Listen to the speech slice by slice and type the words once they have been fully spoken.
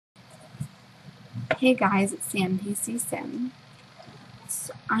Hey guys, it's TheNpcsim.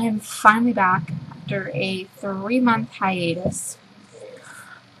 So I am finally back after a 3-month hiatus,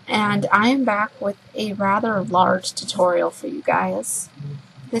 and I am back with a rather large tutorial for you guys.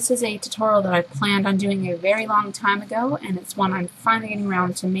 This is a tutorial that I planned on doing a very long time ago, and it's one I'm finally getting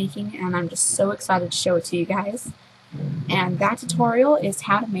around to making, and I'm just so excited to show it to you guys. And that tutorial is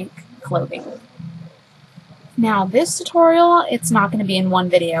how to make clothing. Now this tutorial, it's not going to be in one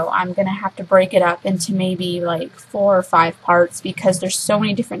video. I'm going to have to break it up into maybe like 4 or 5 parts because there's so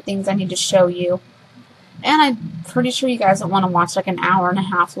many different things I need to show you. And I'm pretty sure you guys don't want to watch like an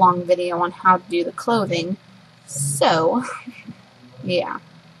hour-and-a-half long video on how to do the clothing. So, yeah.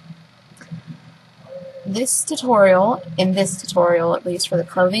 In this tutorial, at least for the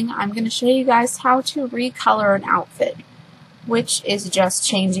clothing, I'm going to show you guys how to recolor an outfit, which is just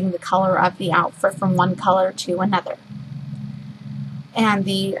changing the color of the outfit from one color to another. And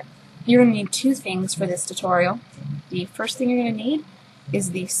you're going to need 2 things for this tutorial. The first thing you're going to need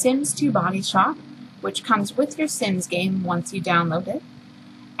is the Sims 2 Body Shop, which comes with your Sims game once you download it.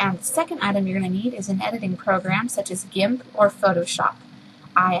 And the second item you're going to need is an editing program such as GIMP or Photoshop.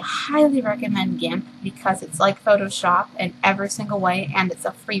 I highly recommend GIMP because it's like Photoshop in every single way, and it's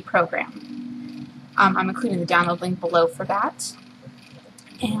a free program. I'm including the download link below for that.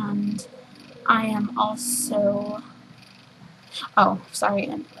 And I am also... Oh, sorry,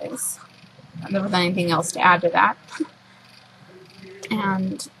 anyways. There wasn't anything else to add to that.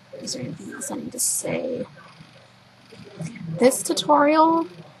 And is there anything else I need to say? This tutorial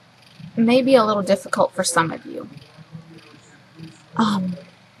may be a little difficult for some of you.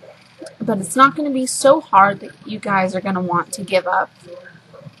 But it's not going to be so hard that you guys are going to want to give up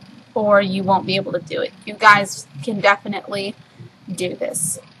or you won't be able to do it. You guys can definitely do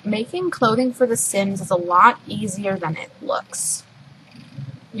this. Making clothing for The Sims is a lot easier than it looks.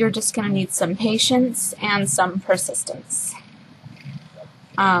 You're just going to need some patience and some persistence.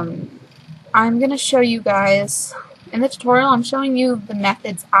 I'm going to show you guys, in the tutorial, I'm showing you the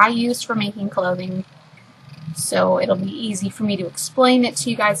methods I use for making clothing, so it'll be easy for me to explain it to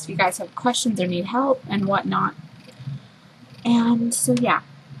you guys if you guys have questions or need help and whatnot. And so yeah,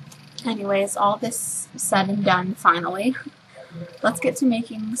 anyways, all this said and done finally, let's get to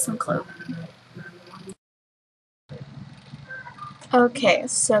making some clothing. Okay,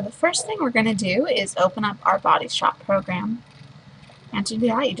 so the first thing we're going to do is open up our Body Shop program. And to do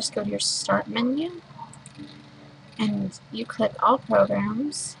that, you just go to your Start menu, and you click All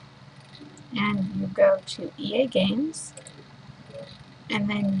Programs, and you go to EA Games, and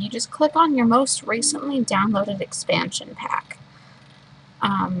then you just click on your most recently downloaded expansion pack.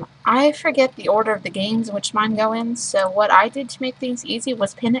 I forget the order of the games in which mine go in, so what I did to make things easy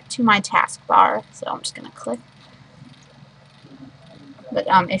was pin it to my taskbar, so I'm just going to click. But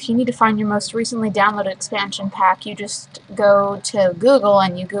if you need to find your most recently downloaded expansion pack, you just go to Google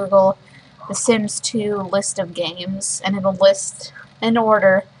and you Google The Sims 2 list of games, and it'll list in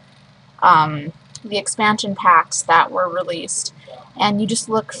order the expansion packs that were released. And you just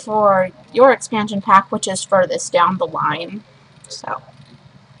look for your expansion pack, which is furthest down the line. So,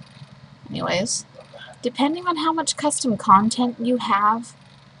 anyways, depending on how much custom content you have,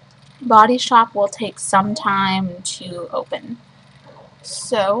 Body Shop will take some time to open.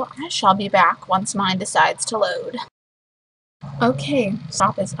 So, I shall be back once mine decides to load. Okay,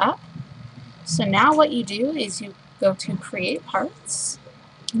 shop is up. So now what you do is you go to Create Parts,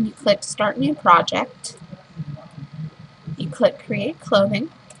 and you click Start New Project. You click Create Clothing,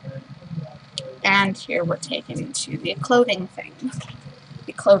 and here we're taken to the clothing thing.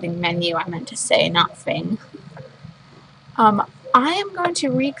 The clothing menu, I meant to say, not thing. I am going to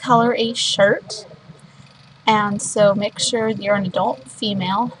recolor a shirt. And so make sure you're an adult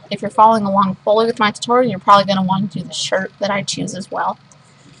female. If you're following along fully with my tutorial, you're probably going to want to do the shirt that I choose as well.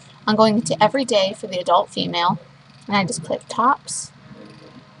 I'm going into Everyday for the adult female, and I just click Tops,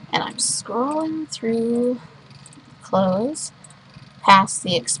 and I'm scrolling through clothes, past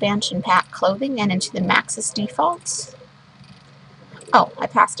the expansion pack clothing, and into the Maxis defaults. Oh, I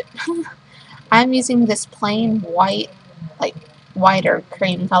passed it. I'm using this plain white, like white or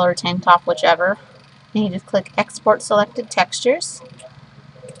cream color tank top, whichever. And you just click Export Selected Textures.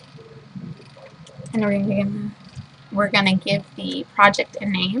 And we're gonna give the project a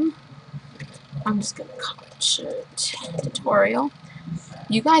name. I'm just gonna call it Shirt Tutorial.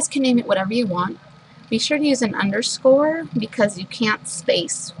 You guys can name it whatever you want. Be sure to use an underscore because you can't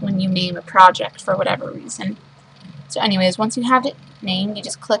space when you name a project for whatever reason. So anyways, once you have it named, you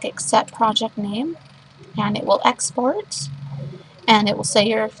just click Accept Project Name, and it will export. And it will say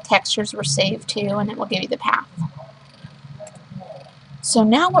your textures were saved to, and it will give you the path. So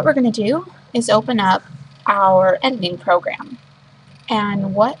now what we're going to do is open up our editing program.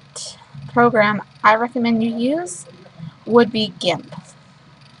 And what program I recommend you use would be GIMP.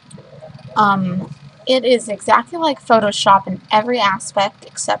 It is exactly like Photoshop in every aspect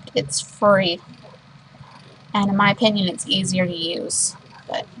except it's free. And in my opinion, it's easier to use.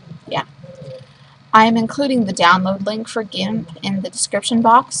 But yeah. I am including the download link for GIMP in the description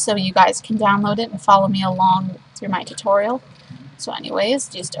box so you guys can download it and follow me along through my tutorial. So anyways,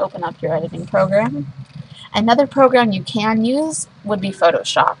 just open up your editing program. Another program you can use would be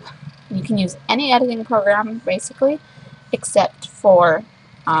Photoshop. You can use any editing program, basically, except for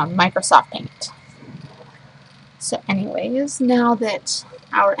Microsoft Paint. So anyways, now that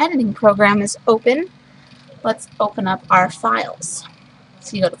our editing program is open, let's open up our files.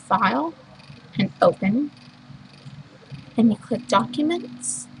 So you go to File and Open, and you click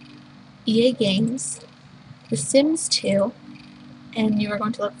Documents, EA Games, The Sims 2, and you are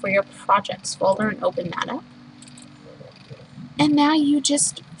going to look for your Projects folder and open that up. And now you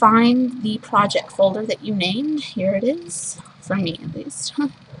just find the project folder that you named. Here it is, for me at least.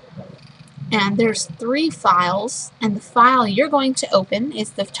 And there's 3 files, and the file you're going to open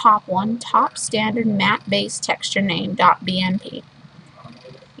is the top one, Top Standard Matte Base Texture Name.bmp.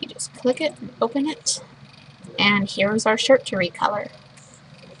 You just click it and open it, and here's our shirt to recolor.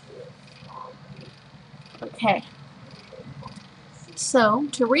 Okay. So,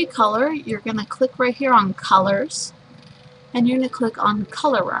 to recolor, you're going to click right here on Colors, and you're going to click on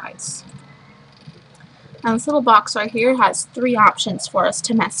Colorize. Now this little box right here has 3 options for us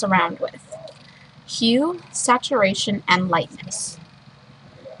to mess around with. Hue, saturation, and lightness.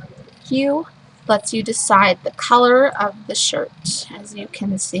 Hue lets you decide the color of the shirt. As you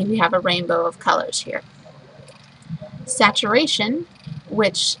can see, we have a rainbow of colors here. Saturation,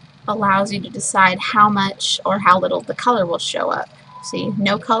 which allows you to decide how much or how little the color will show up. See,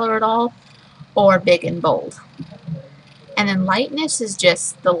 no color at all, or big and bold. And then lightness is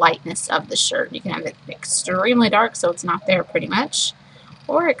just the lightness of the shirt. You can have it extremely dark, so it's not there pretty much,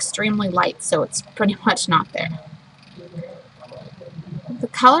 or extremely light, so it's pretty much not there. The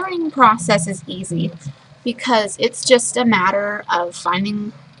coloring process is easy because it's just a matter of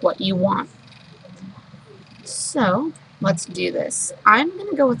finding what you want. So let's do this. I'm going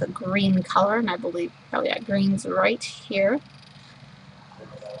to go with a green color, and I believe, oh yeah, green's right here.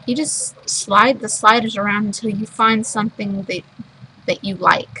 You just slide the sliders around until you find something that you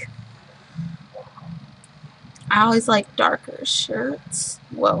like. I always like darker shirts.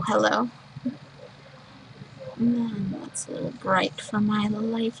 Whoa, hello. That's a little bright for my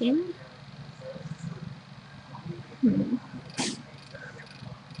liking.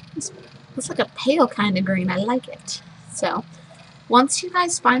 This looks like a pale kind of green. I like it. So, once you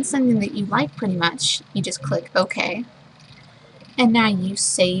guys find something that you like pretty much, you just click OK. And now you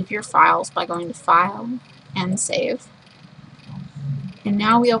save your files by going to File and Save. And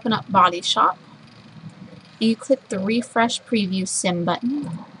now we open up Body Shop. You click the Refresh Preview Sim button.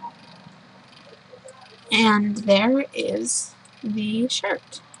 And there is the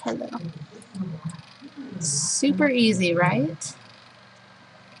shirt. Hello. Super easy, right?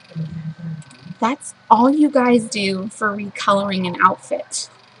 That's all you guys do for recoloring an outfit.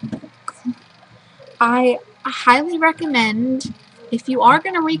 I highly recommend, if you are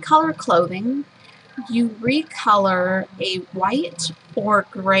going to recolor clothing, you recolor a white or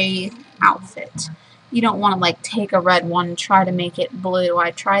gray outfit. You don't want to like take a red one and try to make it blue.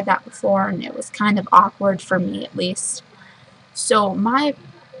 I tried that before and it was kind of awkward for me at least. So my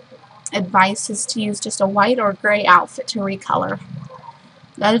advice is to use just a white or gray outfit to recolor.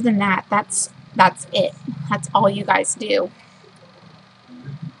 Other than that, that's it. That's all you guys do.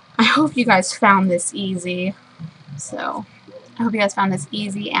 I hope you guys found this easy. So, I hope you guys found this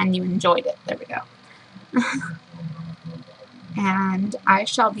easy and you enjoyed it. There we go. And I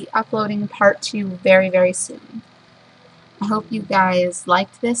shall be uploading part 2 very, very soon. I hope you guys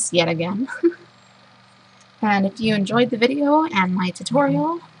liked this yet again. And if you enjoyed the video and my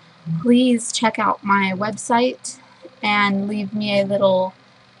tutorial, please check out my website and leave me a little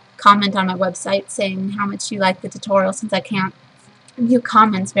comment on my website saying how much you like the tutorial, since I can't view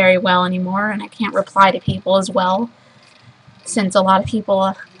comments very well anymore and I can't reply to people as well, since a lot of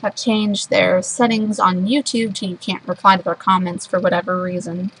people have changed their settings on YouTube to you can't reply to their comments for whatever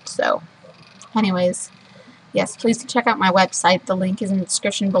reason. So anyways, yes, please check out my website. The link is in the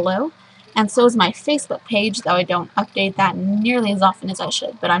description below. And so is my Facebook page, though I don't update that nearly as often as I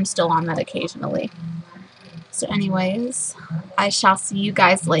should, but I'm still on that occasionally. So anyways, I shall see you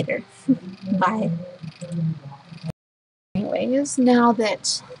guys later. Bye. Anyways, now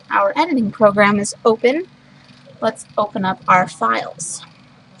that our editing program is open, let's open up our files.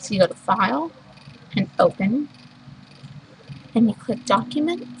 So you go to File and Open, and you click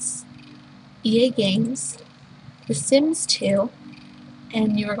Documents, EA Games, The Sims 2,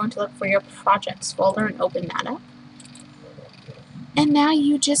 and you are going to look for your projects folder and open that up. And now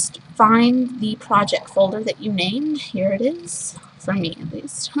you just find the project folder that you named. Here it is, for me at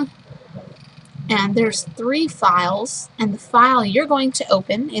least. And there's 3 files, and the file you're going to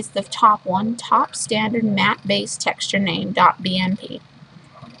open is the top one, Top Standard Matte Base Texture Name.bmp.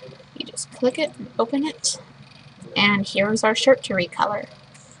 You just click it and open it, and here's our shirt to recolor.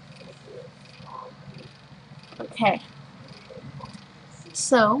 Okay,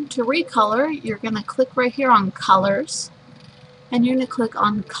 so to recolor, you're going to click right here on Colors, and you're going to click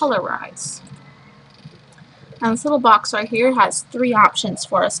on Colorize. Now this little box right here has 3 options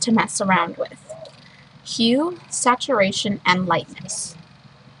for us to mess around with: hue, saturation, and lightness.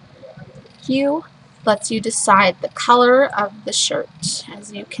 Hue lets you decide the color of the shirt.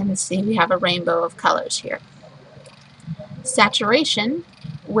 As you can see, we have a rainbow of colors here. Saturation,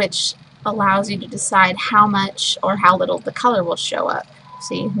 which allows you to decide how much or how little the color will show up.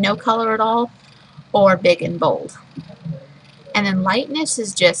 See, no color at all, or big and bold. And then lightness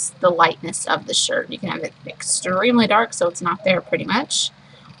is just the lightness of the shirt. You can have it extremely dark, so it's not there pretty much,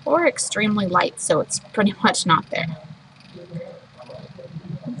 or extremely light, so it's pretty much not there.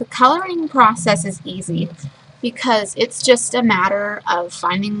 The coloring process is easy because it's just a matter of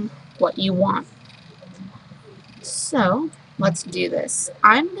finding what you want. So let's do this.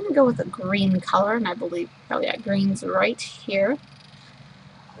 I'm going to go with a green color, and I believe, oh yeah, green's right here.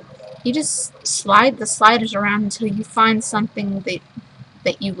 You just slide the sliders around until you find something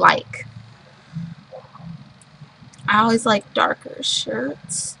that you like. I always like darker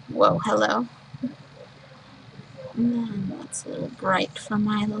shirts. Whoa, hello. That's a little bright for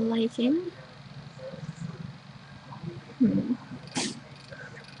my liking.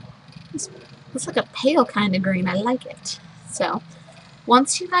 This looks like a pale kind of green. I like it. So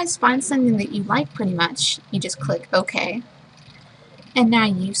once you guys find something that you like pretty much, you just click OK. And now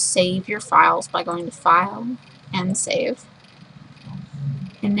you save your files by going to File and Save.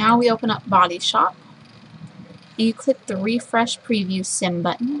 And now we open up Body Shop. You click the Refresh Preview Sim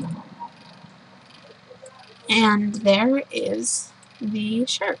button. And there is the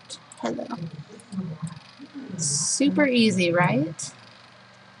shirt. Hello. Super easy, right?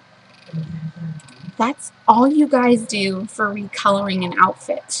 That's all you guys do for recoloring an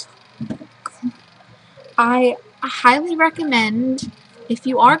outfit. I highly recommend, if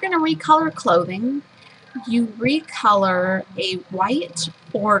you are going to recolor clothing, you recolor a white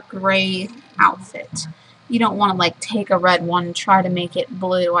or gray outfit. You don't want to like take a red one and try to make it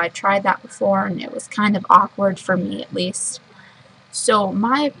blue. I tried that before and it was kind of awkward for me at least. So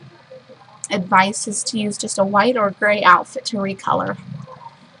my advice is to use just a white or gray outfit to recolor.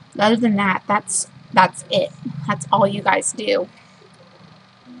 Other than that, that's it. That's all you guys do.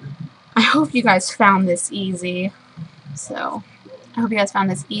 I hope you guys found this easy. So, I hope you guys found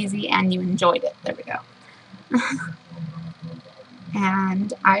this easy and you enjoyed it. There we go.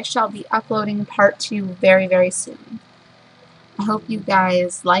 And I shall be uploading part 2 very, very soon. I hope you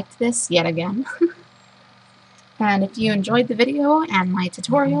guys liked this yet again. And if you enjoyed the video and my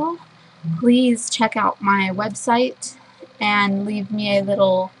tutorial, please check out my website and leave me a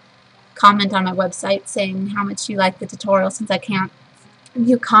little comment on my website saying how much you like the tutorial, since I can't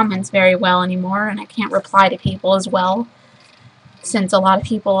view comments very well anymore and I can't reply to people as well, since a lot of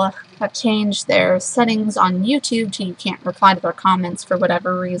people have changed their settings on YouTube to you can't reply to their comments for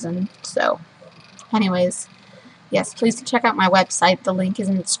whatever reason. So anyways, yes, please check out my website. The link is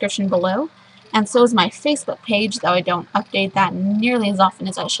in the description below. And so is my Facebook page, though I don't update that nearly as often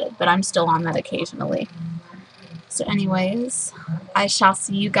as I should, but I'm still on that occasionally. So anyways, I shall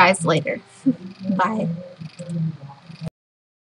see you guys later. Bye.